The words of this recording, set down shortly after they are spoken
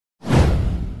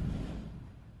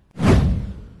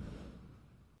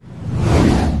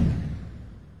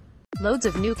Loads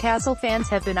of Newcastle fans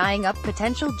have been eyeing up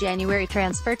potential January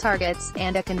transfer targets,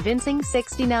 and a convincing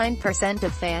 69%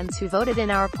 of fans who voted in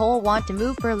our poll want to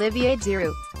move for Olivier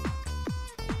Giroud.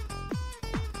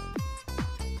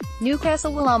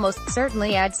 Newcastle will almost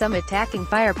certainly add some attacking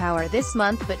firepower this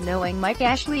month, but knowing Mike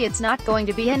Ashley, it's not going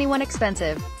to be anyone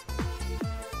expensive.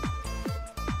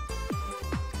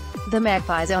 The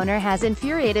Magpies owner has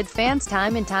infuriated fans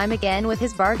time and time again with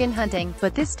his bargain hunting,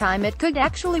 but this time it could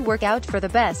actually work out for the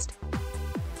best.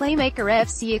 Playmaker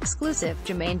FC Exclusive,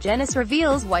 Jermaine Jenas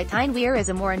reveals why Tyne-Wear is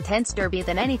a more intense derby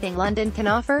than anything London can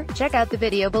offer. Check out the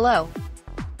video below.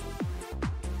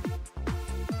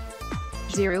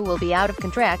 Giroud will be out of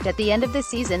contract at the end of the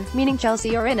season, meaning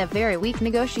Chelsea are in a very weak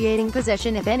negotiating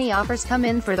position if any offers come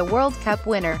in for the World Cup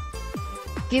winner.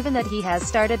 Given that he has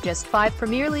started just 5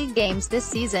 Premier League games this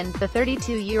season, the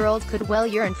 32-year-old could well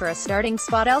yearn for a starting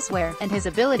spot elsewhere, and his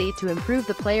ability to improve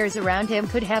the players around him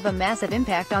could have a massive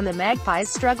impact on the Magpies'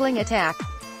 struggling attack.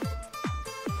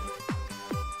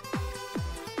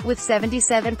 With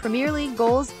 77 Premier League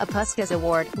goals, a Puskas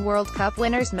Award, World Cup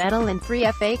winners' medal and 3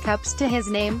 FA Cups to his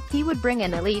name, he would bring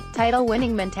an elite,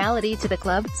 title-winning mentality to the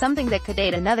club, something that could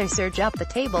aid another surge up the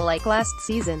table like last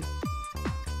season.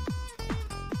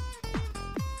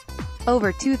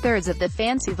 Over 2/3 of the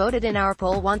fans who voted in our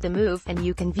poll want the move, and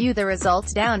you can view the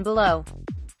results down below.